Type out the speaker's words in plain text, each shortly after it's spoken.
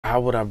How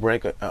would I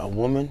break a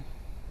woman?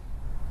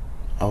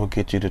 I would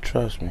get you to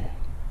trust me.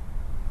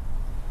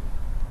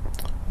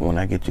 When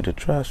I get you to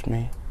trust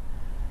me,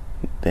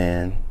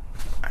 then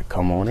I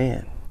come on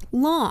in.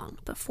 Long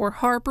before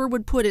Harper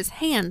would put his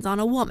hands on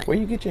a woman, Where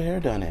you get your hair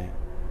done at?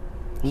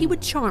 he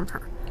would charm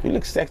her You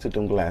look sexy with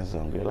them glasses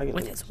on, girl.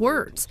 with his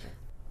words.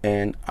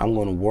 And I'm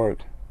gonna work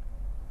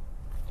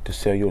to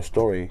sell you a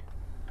story,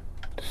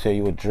 to sell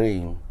you a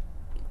dream,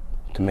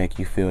 to make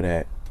you feel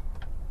that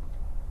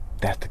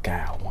that's the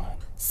guy I want.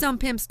 Some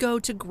pimps go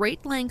to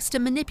great lengths to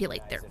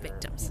manipulate their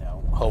victims.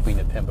 Hoping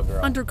to pimp a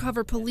girl.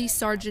 Undercover Police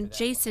Sergeant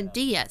Jason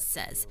Diaz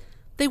says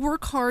they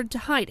work hard to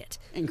hide it.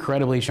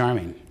 Incredibly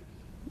charming.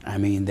 I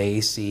mean, they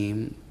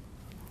seem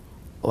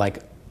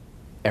like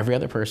every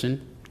other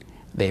person.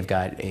 They've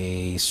got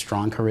a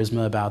strong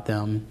charisma about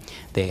them.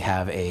 They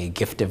have a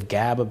gift of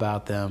gab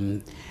about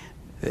them.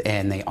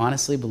 And they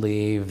honestly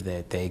believe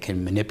that they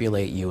can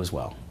manipulate you as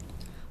well.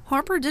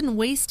 Harper didn't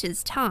waste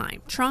his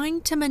time trying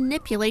to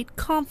manipulate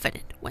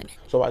confident women.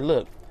 So I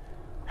look,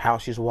 how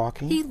she's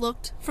walking. He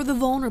looked for the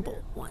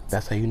vulnerable ones.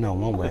 That's how you know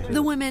one way.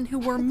 The women who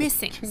were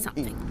missing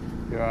something.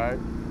 You all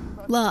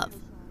right? Love,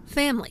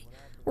 family,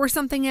 or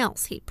something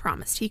else he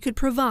promised he could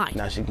provide.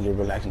 Now she can get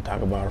relaxed and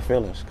talk about her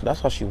feelings. 'Cause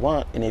that's what she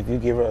wants. And if you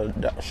give her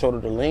a shoulder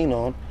to lean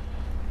on,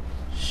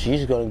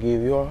 she's gonna give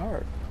you her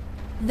heart.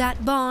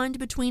 That bond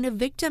between a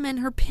victim and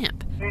her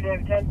pimp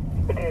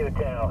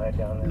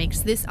makes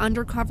this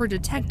undercover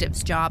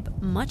detective's job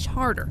much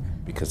harder.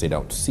 Because they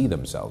don't see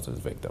themselves as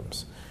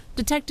victims.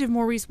 Detective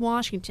Maurice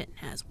Washington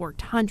has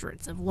worked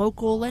hundreds of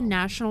local and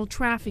national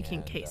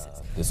trafficking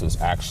cases. This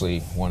was actually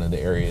one of the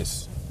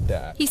areas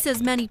that He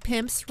says many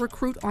pimps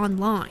recruit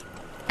online,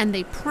 and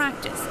they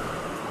practice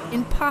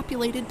in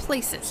populated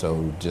places.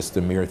 So just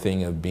the mere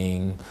thing of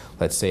being,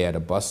 let's say, at a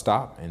bus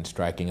stop and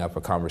striking up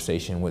a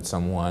conversation with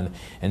someone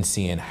and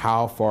seeing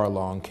how far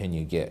along can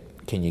you get.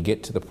 Can you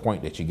get to the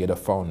point that you get a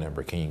phone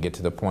number? Can you get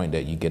to the point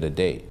that you get a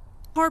date?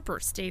 Harper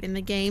stayed in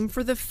the game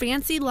for the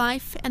fancy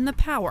life and the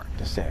power.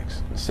 The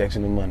sex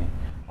and the money.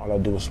 All I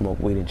do is smoke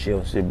weed and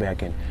chill, sit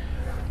back and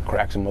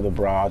crack some other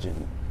broads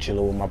and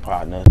chill with my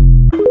partner.